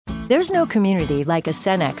There's no community like a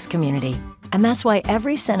Cenex community. And that's why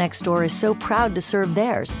every Cenex store is so proud to serve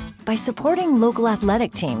theirs by supporting local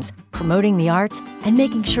athletic teams, promoting the arts, and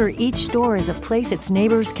making sure each store is a place its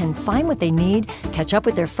neighbors can find what they need, catch up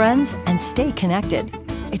with their friends, and stay connected.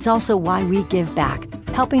 It's also why we give back,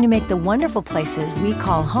 helping to make the wonderful places we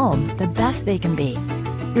call home the best they can be.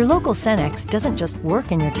 Your local Cenex doesn't just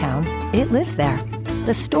work in your town, it lives there.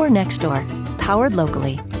 The store next door, powered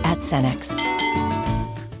locally at Cenex.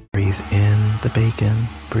 Breathe in the bacon,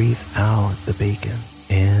 breathe out the bacon.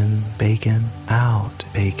 In bacon, out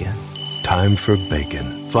bacon. Time for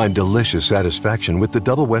bacon. Find delicious satisfaction with the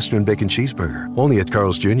Double Western Bacon Cheeseburger. Only at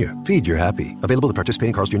Carl's Jr. Feed your happy. Available at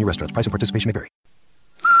participating Carl's Jr. restaurants. Price and participation may vary.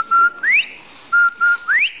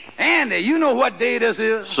 Andy, you know what day this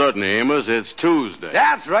is? Certainly, Amos. It's Tuesday.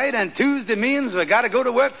 That's right, and Tuesday means we got to go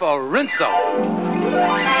to work for Rinso.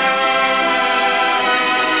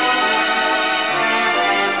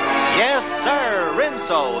 Yes, sir,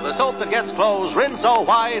 Rinso, the soap that gets clothes Rinso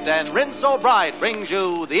white and Rinso bright, brings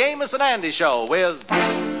you the Amos and Andy Show with...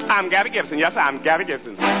 I'm Gabby Gibson. Yes, I'm Gabby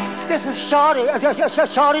Gibson. This is Shorty,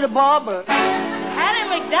 Shorty the barber. Annie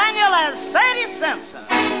McDaniel as Sadie Simpson.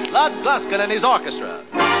 Lud Gluskin and his orchestra.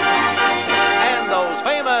 And those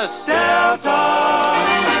famous...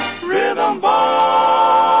 Delta Rhythm Boys.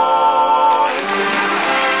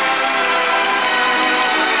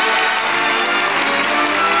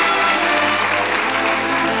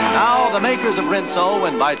 Now, the makers of Rinso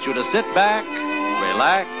invite you to sit back,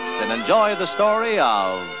 relax, and enjoy the story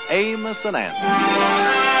of Amos and Andy.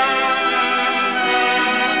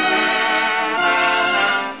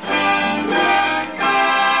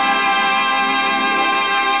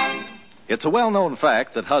 It's a well-known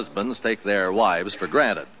fact that husbands take their wives for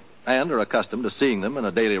granted and are accustomed to seeing them in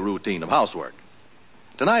a daily routine of housework.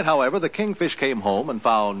 Tonight, however, the Kingfish came home and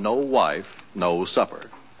found no wife, no supper.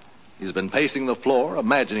 He's been pacing the floor,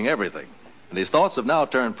 imagining everything, and his thoughts have now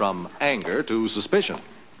turned from anger to suspicion.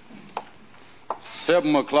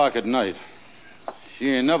 7 o'clock at night. She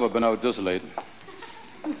ain't never been out this late.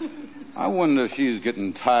 I wonder if she's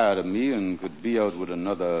getting tired of me and could be out with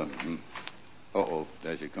another... Uh-oh,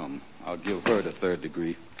 there she come. I'll give her the 3rd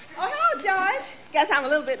degree. Oh, hello, George. Guess I'm a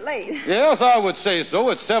little bit late. Yes, I would say so.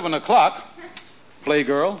 It's 7 o'clock.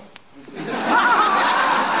 Playgirl.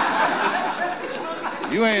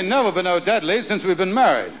 You ain't never been out that late since we've been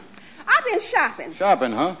married. I've been shopping.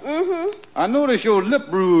 Shopping, huh? Mm-hmm. I notice your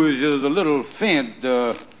lip rouge is a little faint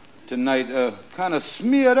tonight. Kind of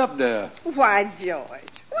smeared up there. Why, George,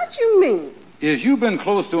 what you mean? Is you been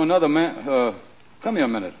close to another man? Come here a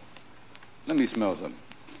minute. Let me smell something.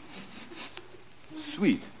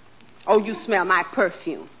 Sweet. Oh, you smell my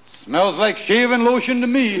perfume. Smells like shaving lotion to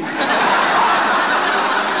me.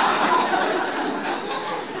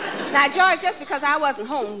 Now, George, just because I wasn't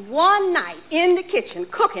home one night in the kitchen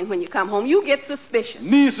cooking when you come home, you get suspicious.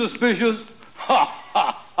 Me suspicious? Ha,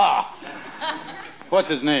 ha, ha. What's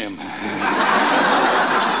his name?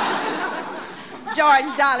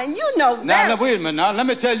 George, darling, you know Now, wait a minute. Now, let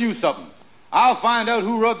me tell you something. I'll find out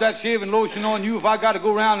who rubbed that shaving lotion on you if I got to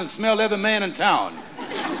go around and smell every man in town.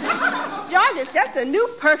 George, it's just a new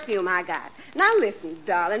perfume I got. Now, listen,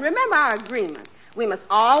 darling, remember our agreement. We must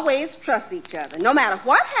always trust each other, no matter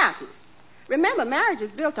what happens. Remember, marriage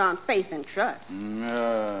is built on faith and trust.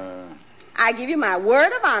 I give you my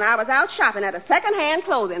word of honor. I was out shopping at a second-hand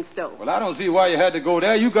clothing store. Well, I don't see why you had to go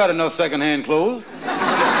there. You got enough second-hand clothes.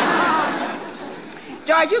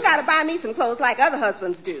 George, you got to buy me some clothes like other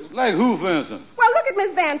husbands do. Like who, for instance? Well, look at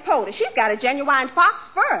Miss Van Poter. She's got a genuine fox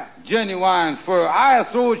fur. Genuine fur. I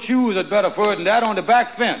throwed shoes at better fur than that on the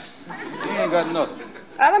back fence. She ain't got nothing.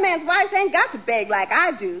 Other men's wives ain't got to beg like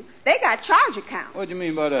I do. They got charge accounts. What do you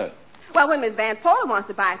mean by that? Well, when Miss Van Poter wants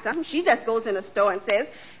to buy something, she just goes in a store and says,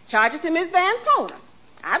 charge it to Miss Van Poter.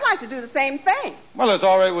 I'd like to do the same thing. Well, it's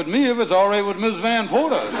all right with me if it's all right with Miss Van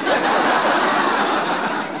Poter.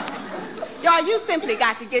 George, you simply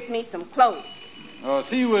got to get me some clothes.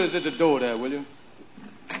 See who is at the door there, will you?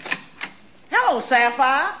 Hello,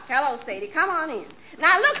 Sapphire. Hello, Sadie. Come on in.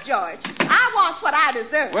 Now, look, George, I want what I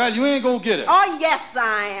deserve. Well, you ain't gonna get it. Oh, yes,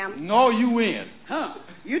 I am. No, you ain't. Huh.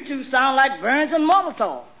 You two sound like Burns and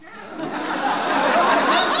Molotov.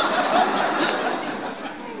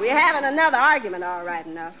 We're having another argument, all right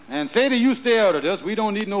enough. And Sadie, you stay out of this. We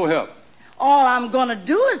don't need no help. All I'm going to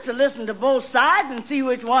do is to listen to both sides and see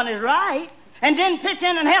which one is right, and then pitch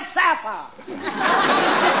in and help Sapphire.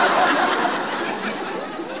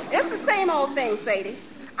 It's the same old thing, Sadie.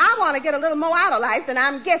 I want to get a little more out of life than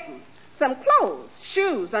I'm getting. Some clothes,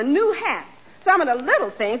 shoes, a new hat. Some of the little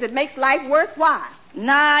things that makes life worthwhile.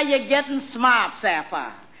 Now you're getting smart,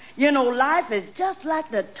 Sapphire. You know, life is just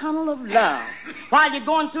like the tunnel of love. While you're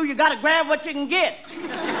going through, you got to grab what you can get.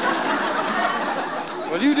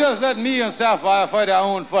 Well, you just let me and Sapphire fight our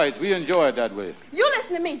own fights. We enjoy it that way. You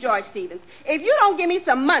listen to me, George Stevens. If you don't give me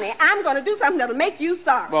some money, I'm going to do something that'll make you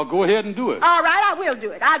sorry. Well, go ahead and do it. All right, I will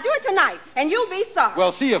do it. I'll do it tonight, and you'll be sorry.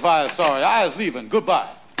 Well, see if I is sorry. I is leaving.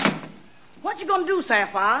 Goodbye. What you going to do,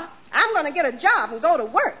 Sapphire? I'm going to get a job and go to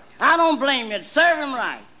work. I don't blame you. Serve him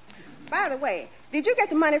right. By the way, did you get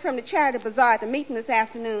the money from the charity bazaar at the meeting this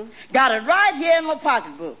afternoon? Got it right here in my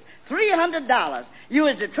pocketbook. $300. You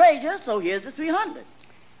is the treasurer, so here's the $300.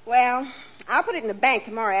 Well, I'll put it in the bank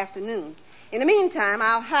tomorrow afternoon. In the meantime,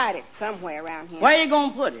 I'll hide it somewhere around here. Where you going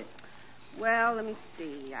to put it? Well, let me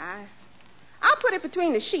see. I'll put it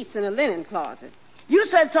between the sheets in the linen closet. You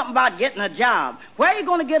said something about getting a job. Where are you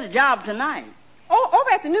going to get a job tonight? Oh, over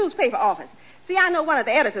at the newspaper office. See, I know one of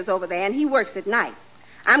the editors over there, and he works at night.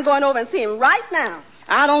 I'm going over and see him right now.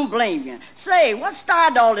 I don't blame you. Say, what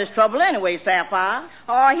started all this trouble anyway, Sapphire?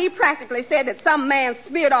 Oh, he practically said that some man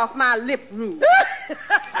smeared off my lip rouge.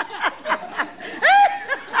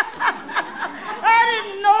 I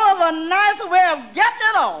didn't know of a nicer way of getting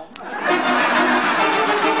it off.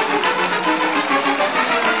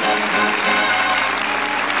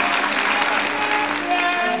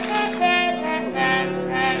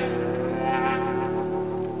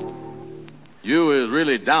 You is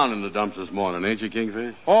really down in the dumps this morning, ain't you,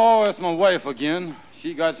 Kingfish? Oh, it's my wife again.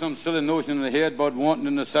 She got some silly notion in her head about wanting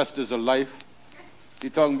the necessities of life. She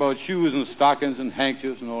talking about shoes and stockings and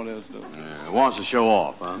handkerchiefs and all that stuff. Yeah, wants to show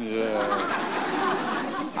off, huh?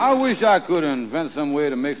 Yeah. I wish I could invent some way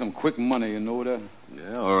to make some quick money, you know that?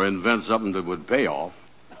 Yeah, or invent something that would pay off.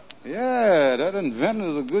 Yeah, that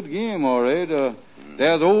inventing is a good game, all right.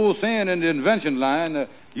 There's an old saying in the invention line,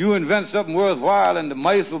 you invent something worthwhile and the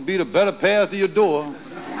mice will be the better path to your door.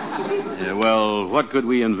 Yeah, well, what could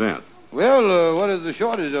we invent? Well, what is the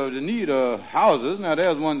shortage of the need of houses? Now,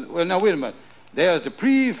 there's one... Well, now, wait a minute. There's the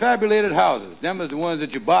prefabulated houses. Them is the ones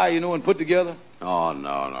that you buy, you know, and put together. Oh, no.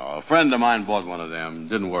 A friend of mine bought one of them.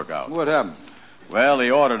 Didn't work out. What happened? Well,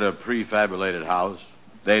 he ordered a prefabulated house.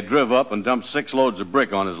 They drove up and dumped 6 loads of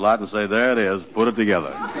brick on his lot and say, there it is, put it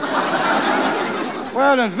together.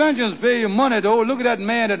 Well, inventions pay you money, though. Look at that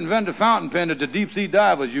man that invented the fountain pen that the deep-sea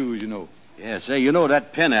divers use, you know. Yeah, say, you know,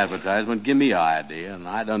 that pen advertisement give me an idea, and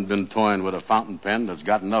I done been toying with a fountain pen that's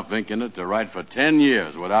got enough ink in it to write for 10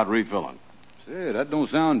 years without refilling. Say, that don't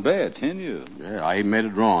sound bad, 10 years. Yeah, I even made a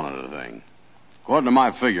drawing of the thing. According to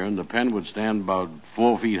my figuring, the pen would stand about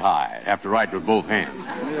 4 feet high. Have to write with both hands.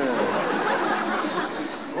 Yeah.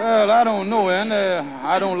 Well, I don't know, and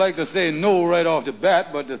I don't like to say no right off the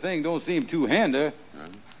bat, but the thing don't seem too handy.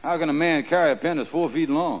 How can a man carry a pen that's 4 feet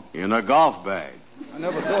long? In a golf bag. I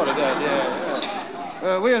never thought of that,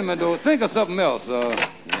 yeah. Wait a minute, though. Think of something else.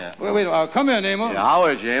 Yeah. Wait. Come here, Amos. Yeah, how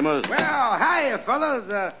is you, Amos? Well, hiya,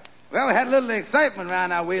 fellas. Well, we had a little excitement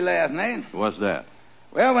around our way last night. What's that?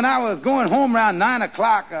 Well, when I was going home around 9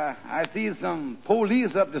 o'clock, I see some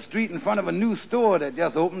police up the street in front of a new store that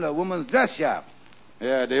just opened, a woman's dress shop.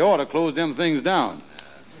 Yeah, they ought to close them things down.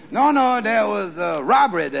 No, there was a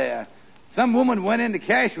robbery there. Some woman went in the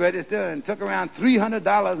cash register and took around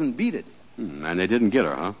 $300 and beat it. And they didn't get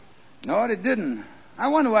her, huh? No, they didn't. I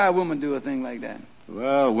wonder why a woman do a thing like that.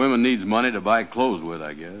 Well, women needs money to buy clothes with,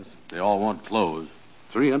 I guess. They all want clothes.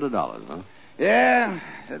 $300, huh? Yeah,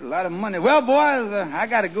 that's a lot of money. Well, boys, I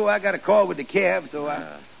got to go. I got a call with the cab, so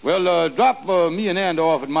I... Well, drop me and Andy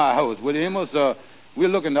off at my house, will you, Amos? We'll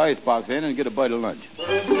look in the icebox then and get a bite of lunch.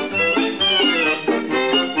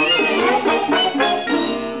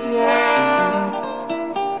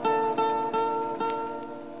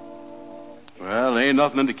 Well, ain't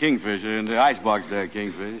nothing in the Kingfish, in the icebox there,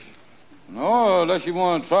 Kingfish. No, unless you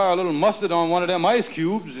want to try a little mustard on one of them ice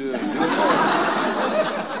cubes.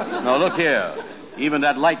 Now, look here. Even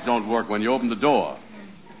that light don't work when you open the door.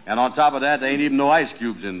 And on top of that, there ain't even no ice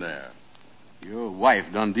cubes in there. Your wife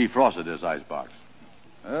done defrosted this icebox.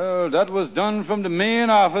 Well, that was done from the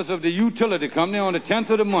main office of the utility company on the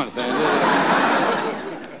 10th of the month.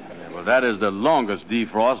 Well, that is the longest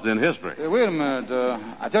defrost in history. Hey, wait a minute.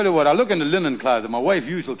 I tell you what, I look in the linen closet. My wife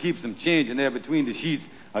usually keeps some change in there between the sheets.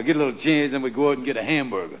 I'll get a little change, then we go out and get a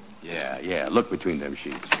hamburger. Yeah. Look between them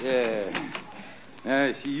sheets.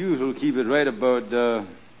 Yeah. She usually keep it right about,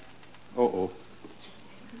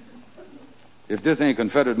 If this ain't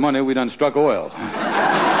Confederate money, we done struck oil.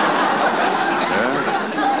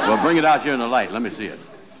 Well, bring it out here in the light. Let me see it.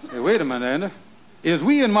 Hey, wait a minute, Andy. Is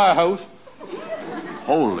we in my house?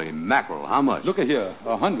 Holy mackerel, how much? Look at here,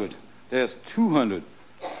 100. There's 200.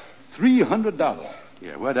 $300.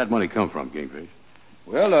 Yeah, where'd that money come from, Kingfish?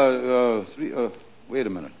 Well, wait a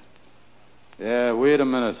minute. Yeah, wait a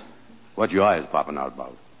minute. What your eyes popping out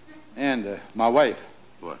about? And my wife.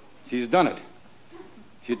 What? She's done it.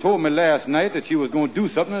 She told me last night that she was going to do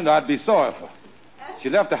something and I'd be sorry for. She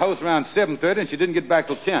left the house around 7:30 and she didn't get back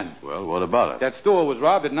till 10. Well, what about it? That store was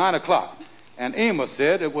robbed at 9 o'clock. And Amos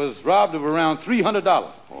said it was robbed of around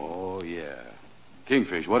 $300. Oh, yeah.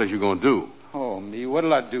 Kingfish, what is you going to do? Oh, me,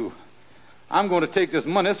 what'll I do? I'm going to take this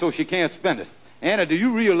money so she can't spend it. Anna, do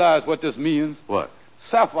you realize what this means? What?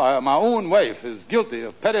 Sapphire, my own wife, is guilty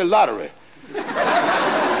of petty lottery.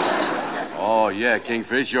 Oh, yeah,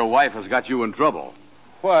 Kingfish, your wife has got you in trouble.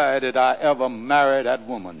 Why did I ever marry that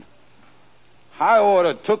woman? I ought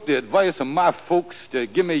to took the advice of my folks to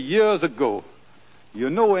give me years ago.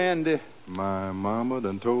 You know, Andy... My mama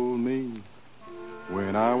done told me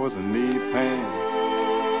when I was in knee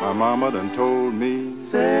pants. My mama done told me,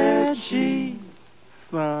 said she,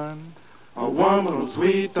 son, a woman will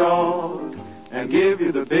sweet talk and give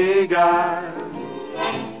you the big eye.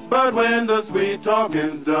 But when the sweet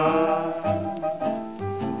talking's done,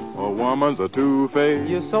 a woman's a two-faced.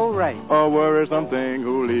 You're so right. A worrisome thing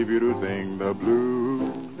who'll leave you to sing the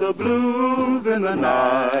blues. The blues in the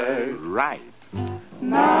night. Right.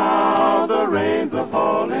 Now the rains are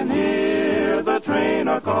falling here, the train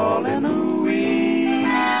are calling, ooh-wee.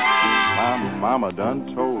 My mama done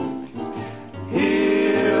told me,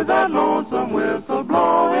 hear that lonesome whistle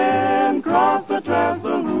blowing across the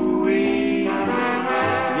trestle, ooh-wee.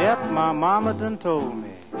 Yep, my mama done told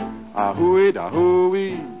me. Ah-hooey,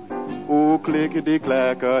 da-hooey, ooh,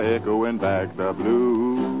 clickety-clacker, echoing back the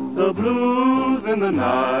blues. The blues in the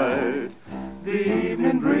night. The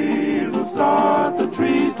evening breeze will start the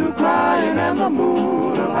trees to crying, and the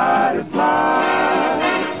moon will hide its light.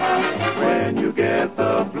 When you get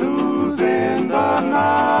the blues in the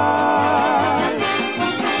night,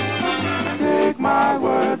 take my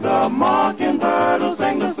word, the mockingbird will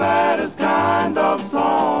sing the saddest kind of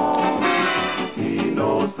song. He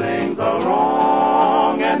knows things are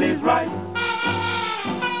wrong and he's right.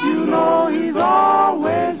 You know he's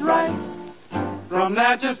always right. From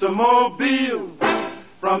Natchez to Mobile,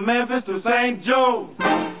 from Memphis to St. Joe,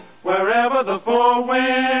 wherever the four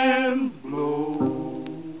winds blow.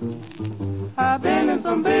 I've been in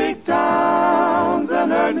some big towns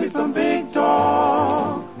and heard me some big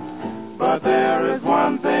talk, but there is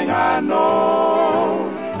one thing I know.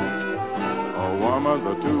 A woman's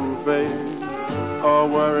a two-faced, a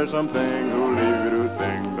worrisome thing who'll leave you to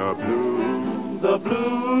sing the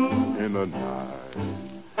blues in the night.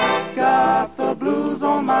 Got the blues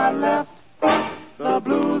on my left, the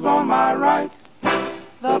blues on my right,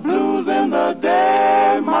 the blues in the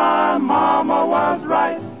day my mama was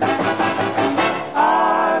right.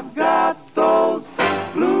 I've got those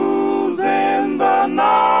blues in the night.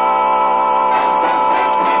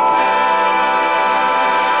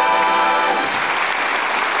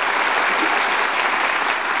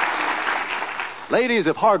 Ladies,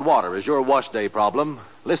 if hard water is your wash day problem,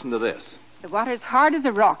 listen to this. The water's hard as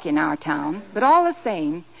a rock in our town, but all the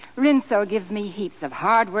same, Rinso gives me heaps of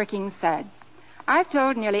hard-working suds. I've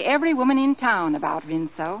told nearly every woman in town about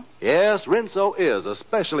Rinso. Yes, Rinso is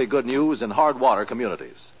especially good news in hard water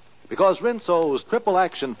communities. Because Rinso's triple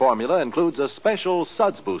action formula includes a special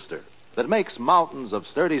suds booster that makes mountains of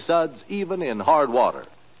sturdy suds even in hard water.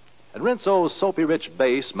 And Rinso's soapy-rich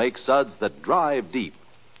base makes suds that drive deep,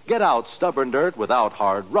 get out stubborn dirt without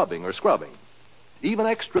hard rubbing or scrubbing. Even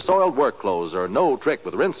extra-soiled work clothes are no trick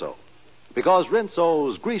with Rinso, because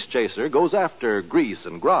Rinso's grease chaser goes after grease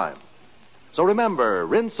and grime. So remember,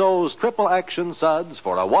 Rinso's triple action suds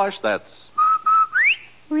for a wash that's...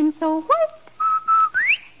 Rinso white,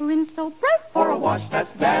 Rinso bright. For a wash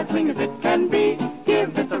that's dazzling as it can be,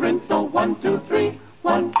 give it the Rinso 1, 2, 3.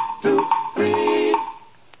 1, 2, 3.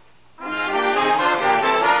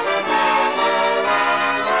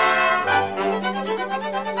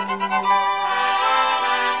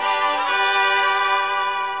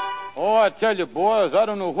 Oh, I tell you, boys, I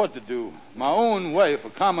don't know what to do. My own wife, a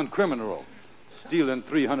common criminal, stealing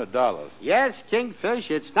 $300. Yes, Kingfish,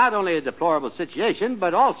 it's not only a deplorable situation,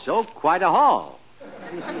 but also quite a haul.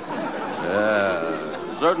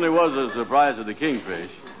 Yeah, certainly was a surprise to the Kingfish.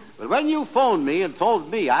 But when you phoned me and told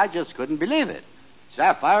me, I just couldn't believe it.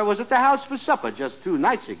 Sapphire was at the house for supper just 2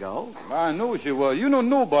 nights ago. I know she was. You know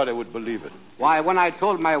nobody would believe it. Why, when I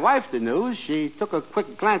told my wife the news, she took a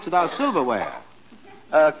quick glance at our silverware.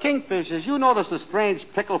 Kingfish, has you noticed a strange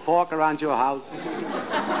pickle fork around your house?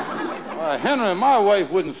 Henry, my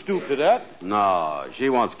wife wouldn't stoop to that. No, she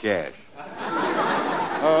wants cash.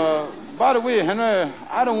 By the way, Henry,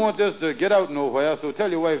 I don't want this to get out nowhere, so tell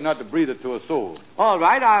your wife not to breathe it to a soul. All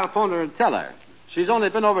right, I'll phone her and tell her. She's only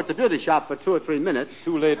been over at the beauty shop for 2 or 3 minutes.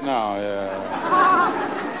 Too late now,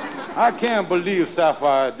 yeah. I can't believe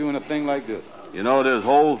Sapphire doing a thing like this. You know, this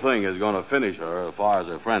whole thing is going to finish her as far as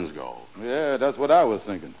her friends go. Yeah, that's what I was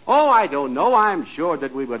thinking. Oh, I don't know. I'm sure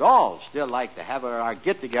that we would all still like to have our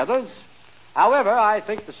get-togethers. However, I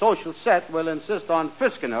think the social set will insist on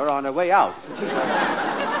frisking her on her way out.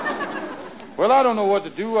 Well, I don't know what to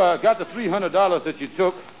do. I got the $300 that you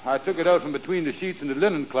took. I took it out from between the sheets in the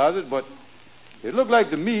linen closet, but it looked like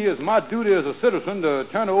to me as my duty as a citizen to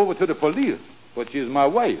turn her over to the police. But she's my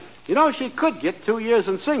wife. You know, she could get 2 years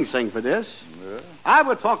in Sing Sing for this. Yeah. I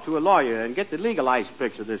would talk to a lawyer and get the legal ice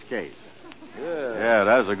fix of this case. Yeah,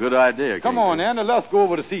 that's a good idea. Come on, Anna, let's go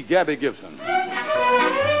over to see Gabby Gibson. Yeah,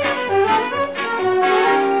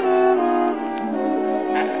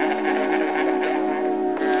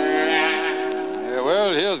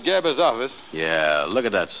 well, here's Gabby's office. Yeah, look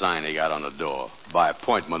at that sign he got on the door. By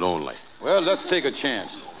appointment only. Well, let's take a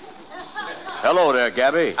chance. Hello there,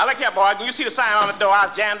 Gabby. Now, look here, boys. When you see the sign on the door, I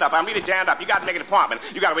was jammed up. I'm really jammed up. You got to make an appointment.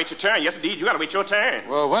 You got to wait your turn. Yes, indeed. You got to wait your turn.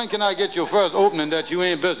 Well, when can I get your first opening that you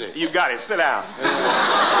ain't busy? You got it. Sit down.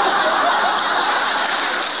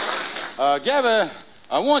 Gabby,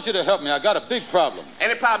 I want you to help me. I got a big problem.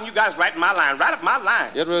 Any problem you got is right in my line. Right up my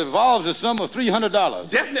line. It revolves the sum of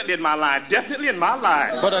 $300. Definitely in my line. Definitely in my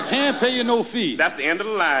line. But I can't pay you no fee. That's the end of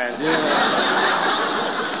the line. Yeah.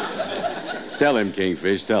 Tell him,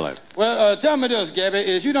 Kingfish, tell him. Well, tell me this, Gabby.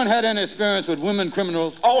 Is you done had any experience with women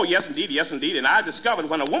criminals? Oh, yes, indeed, yes, indeed. And I discovered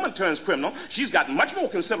when a woman turns criminal, she's got much more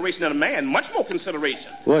consideration than a man. Much more consideration.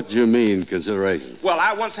 What do you mean, consideration? Well,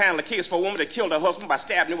 I once handled a case for a woman that killed her husband by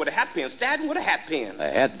stabbing him with a hat pin. Stabbed him with a hat pin.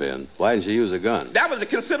 A hat pin? Why didn't she use a gun? That was the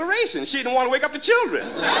consideration. She didn't want to wake up the children.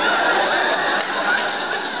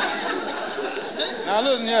 Now,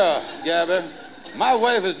 listen here, Gabby. My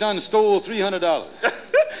wife has done stole $300.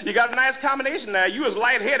 You got a nice combination there. You is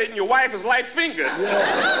light-headed and your wife is light-fingered.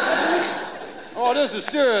 Yeah. Oh, this is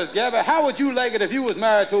serious, Gabby. How would you like it if you was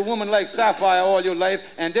married to a woman like Sapphire all your life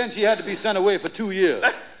and then she had to be sent away for 2 years?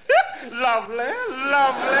 Lovely,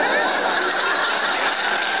 lovely.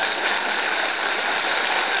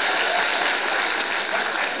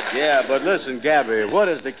 Yeah, but listen, Gabby, what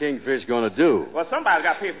is the Kingfish going to do? Well, somebody's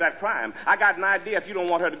got to pay for that crime. I got an idea. If you don't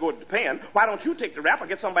want her to go to the pen, why don't you take the rap or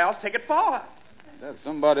get somebody else to take it for her? That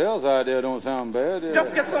somebody else's idea don't sound bad. Yeah.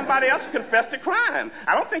 Just get somebody else to confess the crime.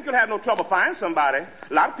 I don't think you'll have no trouble finding somebody.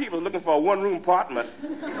 A lot of people are looking for a one-room apartment.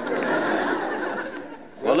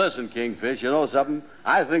 Well, listen, Kingfish, you know something?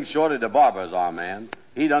 I think Shorty the barber's our man.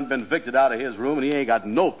 He done been evicted out of his room, and he ain't got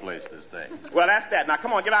no place to stay. Well, that's that. Now,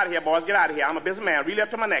 come on, get out of here, boys. Get out of here. I'm a busy man, really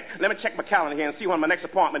up to my neck. Let me check my calendar here and see when my next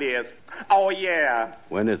appointment is. Oh, yeah.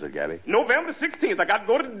 When is it, Gabby? November the 16th. I got to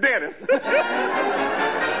go to the dentist.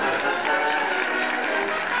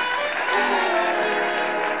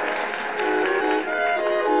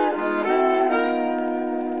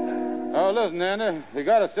 Listen, Andy, we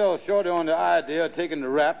got to sell Shorty on the idea of taking the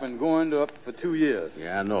rap and going up for 2 years.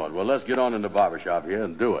 Yeah, I know it. Well, let's get on in the barbershop here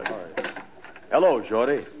and do it. All right. Hello,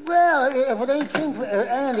 Shorty. Well, if it ain't King,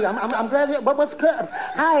 Andy, I'm glad you... What's good?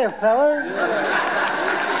 Hiya, fellas.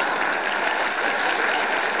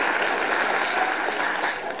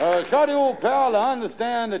 Shorty, old pal, I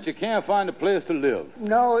understand that you can't find a place to live.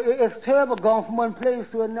 No, it's terrible going from one place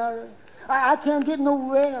to another. I can't get no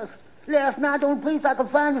rest. Last night, the only place I could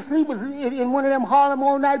find to sleep was in one of them Harlem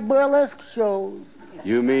all-night burlesque shows.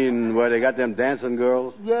 You mean where they got them dancing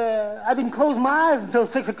girls? Yeah, I didn't close my eyes until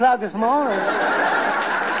 6 o'clock this morning.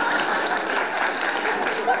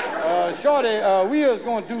 Shorty, we is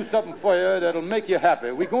going to do something for you that'll make you happy.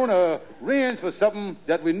 We're going to arrange for something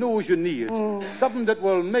that we know you need. Something that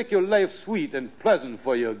will make your life sweet and pleasant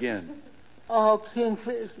for you again. Oh,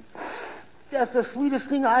 Kingfish. That's the sweetest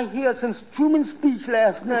thing I heard since Truman's speech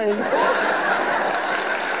last night.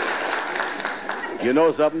 You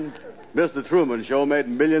know something? Mr. Truman sure made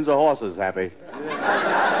millions of horses happy.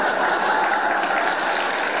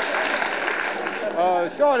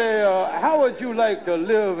 Shorty, how would you like to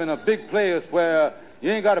live in a big place where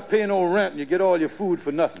you ain't got to pay no rent and you get all your food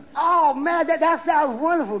for nothing? Oh, man, that sounds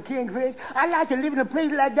wonderful, Kingfish. I'd like to live in a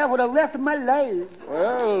place like that for the rest of my life.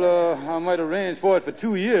 Well, I might arrange for it for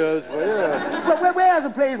 2 years. Well, yeah. But where's the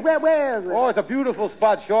place? Where is it? Oh, it's a beautiful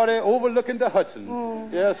spot, Shorty, overlooking the Hudson.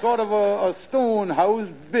 Yeah, sort of a stone house,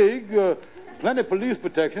 big, plenty of police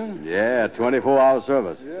protection. Yeah, 24-hour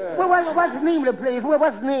service. Yeah. Well, what's the name of the place?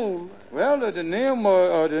 What's the name? Well, the name,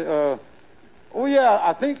 oh, yeah,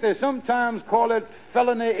 I think they sometimes call it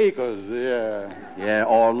Felony Acres, yeah. Yeah,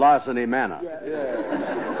 or Larceny Manor.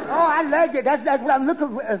 Yeah. Oh, I like it. That's what I'm looking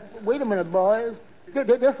for. Wait a minute, boys.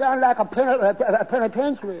 This sounds like a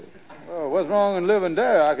penitentiary. Well, what's wrong in living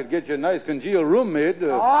there? I could get you a nice congealed roommate.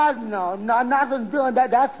 Oh, no, nothing doing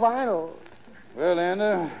that. That's final. Well,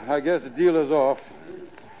 Anna, I guess the deal is off.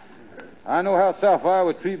 I know how Sapphire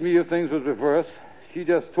would treat me if things was reversed. She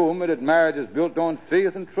just told me that marriage is built on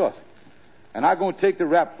faith and trust. And I'm going to take the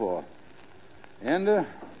rap for her. And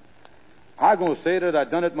I'm going to say that I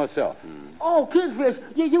done it myself. Oh, Kingfish,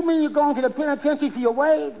 you mean you're going to the penitentiary for your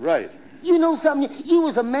wife? Right. You know something? You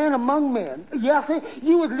was a man among men. Yes, sir.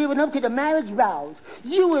 You was living up to the marriage vows.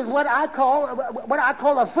 You was what I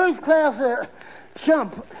call a first-class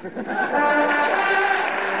chump.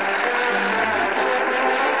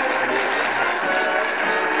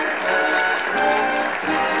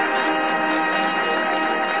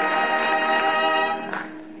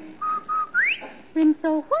 Rinse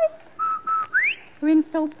so white, rinse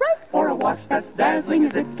so bright. For a wash that's dazzling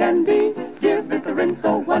as it can be, give it the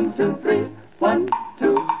Rinso 1, 2, 3. 1,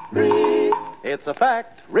 2, 3. It's a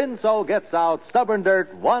fact. Rinso gets out stubborn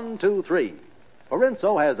dirt 1, 2, 3. For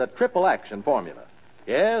Rinso has a triple action formula.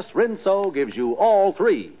 Yes, Rinso gives you all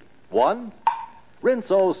three. 1,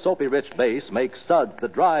 Rinso's soapy rich base makes suds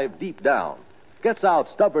that drive deep down. Gets out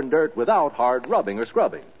stubborn dirt without hard rubbing or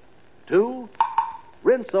scrubbing. 2,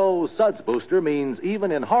 Rinso's suds booster means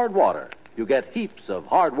even in hard water, you get heaps of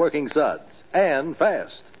hard-working suds, and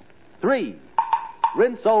fast. 3,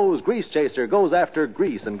 Rinso's grease chaser goes after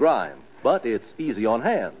grease and grime, but it's easy on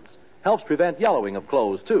hands. Helps prevent yellowing of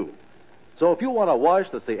clothes, too. So if you want a wash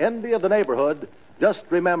that's the envy of the neighborhood, just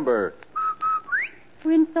remember...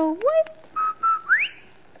 Rinse so white.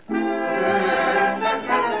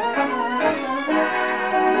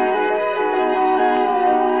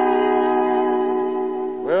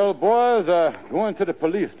 Well, boys, going to the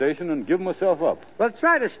police station and give myself up. Well,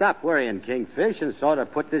 try to stop worrying, Kingfish, and sort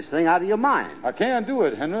of put this thing out of your mind. I can't do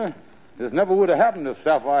it, Henry. This never would have happened if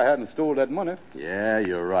Sapphire hadn't stole that money. Yeah,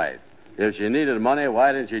 you're right. If she needed money,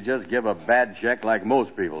 why didn't you just give a bad check like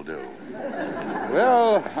most people do?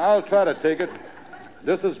 Well, I'll try to take it.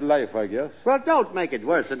 This is life, I guess. Well, don't make it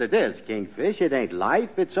worse than it is, Kingfish. It ain't life.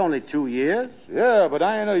 It's only 2 years. Yeah, but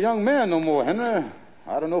I ain't a young man no more, Henry.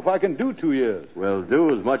 I don't know if I can do 2 years. Well, do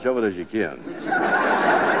as much of it as you can.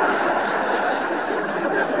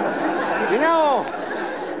 You know,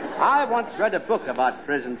 I once read a book about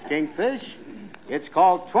prisons, Kingfish. It's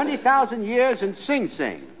called 20,000 Years in Sing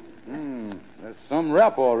Sing. That's some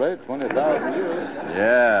rap, all right. 20,000 years.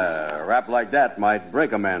 Yeah, a rap like that might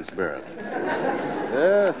break a man's spirit.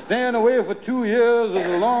 Yeah, staying away for 2 years is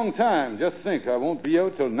a long time. Just think, I won't be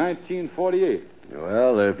out till 1948.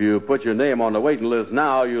 Well, if you put your name on the waiting list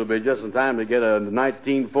now, you'll be just in time to get a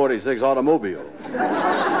 1946 automobile.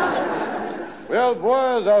 Well,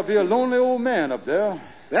 boys, I'll be a lonely old man up there.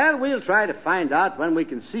 Well, we'll try to find out when we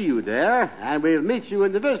can see you there, and we'll meet you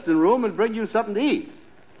in the visiting room and bring you something to eat.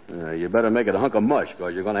 You better make it a hunk of mush,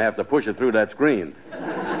 because you're going to have to push it through that screen.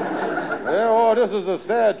 Well, this is a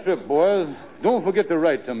sad trip, boys. Don't forget to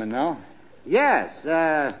write to me now. Yes,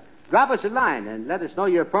 drop us a line and let us know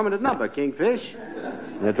your permanent number, Kingfish.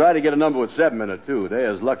 You try to get a number with 7 in it, too. They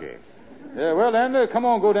is lucky. Yeah, well, Andy, come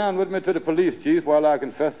on, go down with me to the police chief while I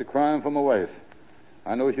confess the crime for my wife.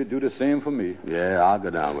 I know you'd do the same for me. Yeah, I'll go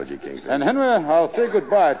down with you, Kingfish. And, Henry, I'll say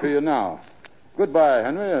goodbye to you now. Goodbye,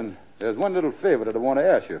 Henry, and there's one little favor that I want to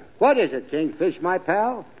ask you. What is it, Kingfish, my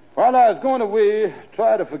pal? While I was going away,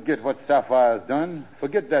 try to forget what Sapphire's done.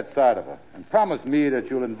 Forget that side of her. And promise me that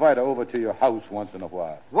you'll invite her over to your house once in a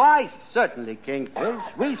while. Why, certainly, Kingfish.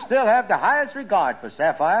 We still have the highest regard for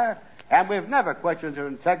Sapphire, and we've never questioned her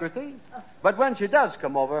integrity. But when she does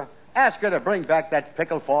come over, ask her to bring back that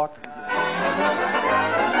pickle fork.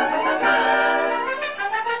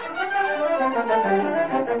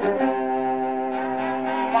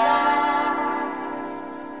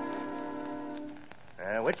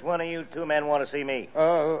 Which one of you two men want to see me?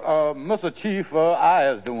 Mr. Chief,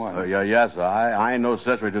 I is the one. Yes, sir. I ain't no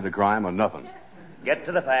accessory to the crime or nothing. Get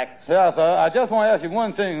to the facts. Yeah, sir. I just want to ask you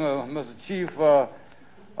one thing, Mr. Chief.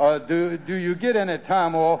 Do you get any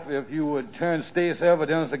time off if you would turn state's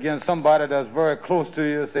evidence against somebody that's very close to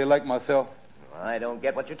you, say like myself? I don't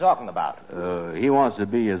get what you're talking about. He wants to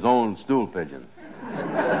be his own stool pigeon.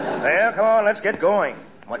 Well, come on, let's get going.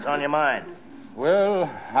 What's on your mind? Well,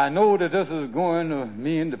 I know that this is going to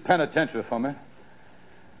mean the penitentiary for me.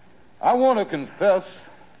 I want to confess.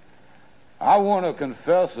 I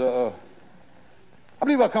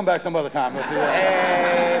believe I'll come back some other time.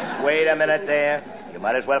 Hey, wait a minute there. You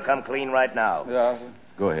might as well come clean right now. Yeah.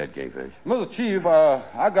 Go ahead, Kingfish. Mr. Chief,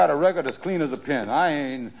 I got a record as clean as a pin. I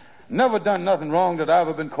ain't never done nothing wrong that I've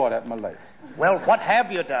ever been caught at in my life. Well, what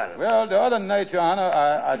have you done? Well, the other night, Your Honor,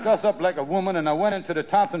 I dressed up like a woman and I went into the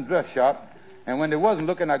Thompson dress shop And when they wasn't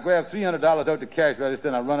looking, I grabbed $300 out the cash register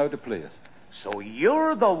and I run out the place. So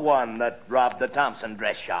you're the one that robbed the Thompson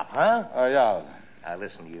dress shop, huh? Yeah. Now,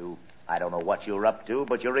 listen, you. I don't know what you're up to,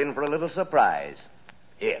 but you're in for a little surprise.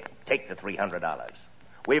 Here, take the $300.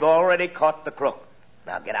 We've already caught the crook.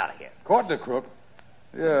 Now, get out of here. Caught the crook?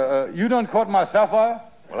 Yeah, you done caught my Sapphire?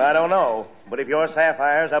 Well, I don't know. But if your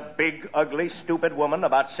Sapphire's a big, ugly, stupid woman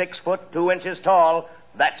about 6 foot 2 inches tall,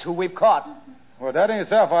 that's who we've caught. Well, that ain't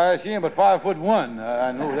Sapphire. She ain't but 5'1".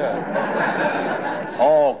 I know that.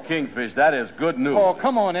 Oh, Kingfish, that is good news. Oh,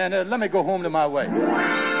 come on, Andy. Let me go home to my wife.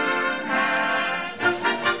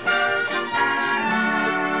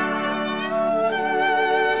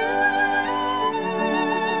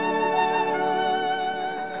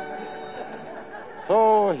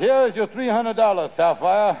 So here's your $300,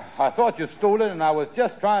 Sapphire. I thought you stole it, and I was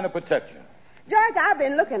just trying to protect you. George, I've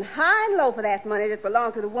been looking high and low for that money that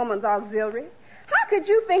belonged to the woman's auxiliary. How could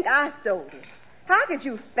you think I stole it? How could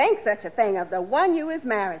you think such a thing of the one you was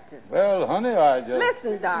married to? Well, honey, I just...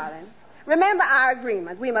 Listen, darling. Remember our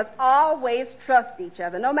agreement. We must always trust each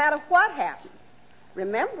other, no matter what happens.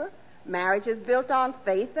 Remember, marriage is built on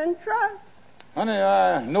faith and trust. Honey,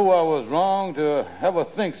 I knew I was wrong to ever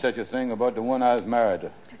think such a thing about the one I was married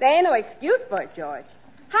to. There ain't no excuse for it, George.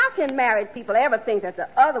 How can married people ever think that the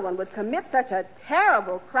other one would commit such a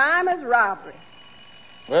terrible crime as robbery?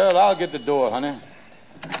 Well, I'll get the door, honey.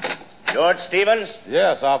 George Stevens?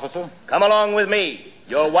 Yes, officer. Come along with me.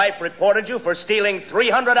 Your wife reported you for stealing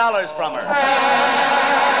 $300 from her.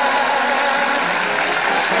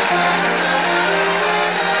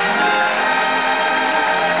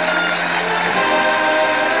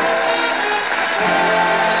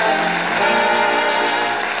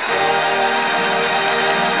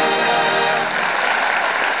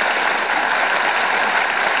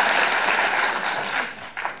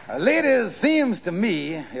 Ladies, seems to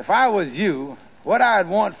me, if I was you, what I'd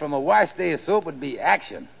want from a wash day soap would be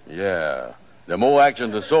action. Yeah. The more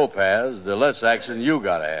action the soap has, the less action you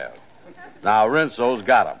gotta have. Now, Rinso's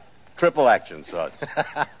got 'em. Triple action, son.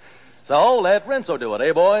 So let Rinso do it,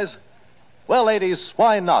 eh, boys? Well, ladies,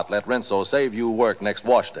 why not let Rinso save you work next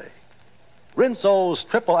wash day? Rinso's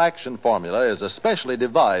triple action formula is especially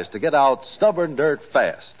devised to get out stubborn dirt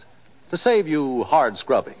fast, to save you hard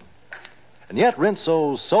scrubbing. And yet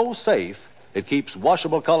Rinso's so safe, it keeps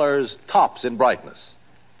washable colors tops in brightness.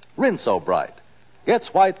 Rinso Bright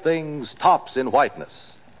gets white things tops in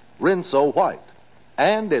whiteness. Rinso White.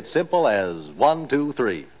 And it's simple as 1, 2,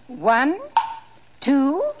 3. 1,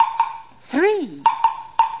 2, 3.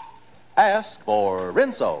 Ask for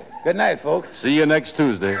Rinso. Good night, folks. See you next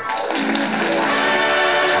Tuesday.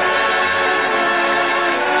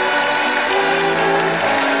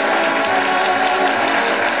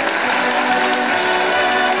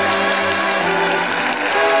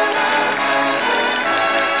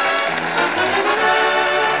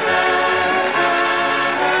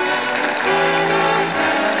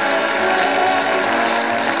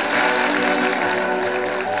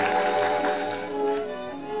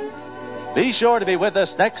 Be sure to be with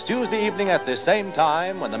us next Tuesday evening at this same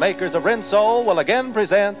time when the makers of Rinso will again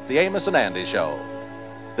present the Amos and Andy Show.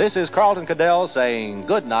 This is Carlton Cadell saying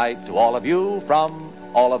good night to all of you from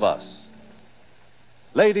all of us.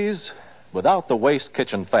 Ladies, without the waste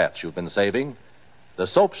kitchen fats you've been saving, the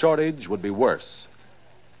soap shortage would be worse.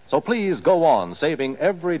 So please go on saving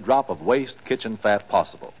every drop of waste kitchen fat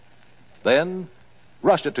possible. Then,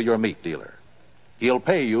 rush it to your meat dealer. He'll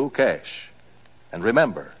pay you cash. And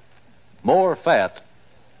remember, more fat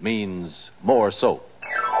means more soap.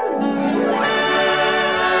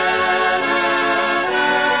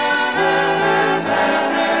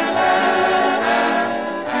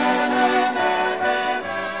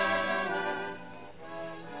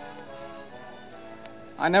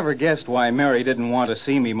 I never guessed why Mary didn't want to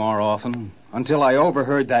see me more often until I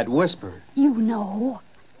overheard that whisper. You know,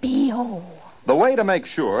 B.O. The way to make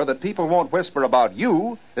sure that people won't whisper about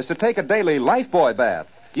you is to take a daily Lifebuoy bath.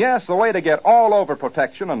 Yes, the way to get all-over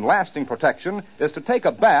protection and lasting protection is to take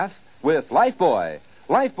a bath with Lifebuoy.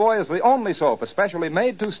 Lifebuoy is the only soap especially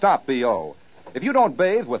made to stop B.O. If you don't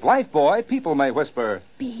bathe with Lifebuoy, people may whisper,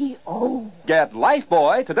 B.O. Get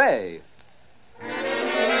Lifebuoy today.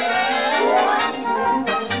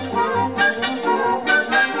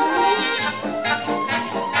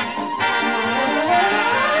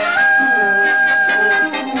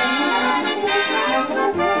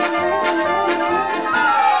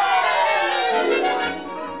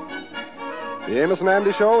 The Amos and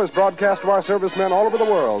Andy Show is broadcast to our servicemen all over the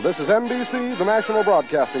world. This is NBC, the national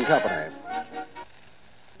broadcasting company.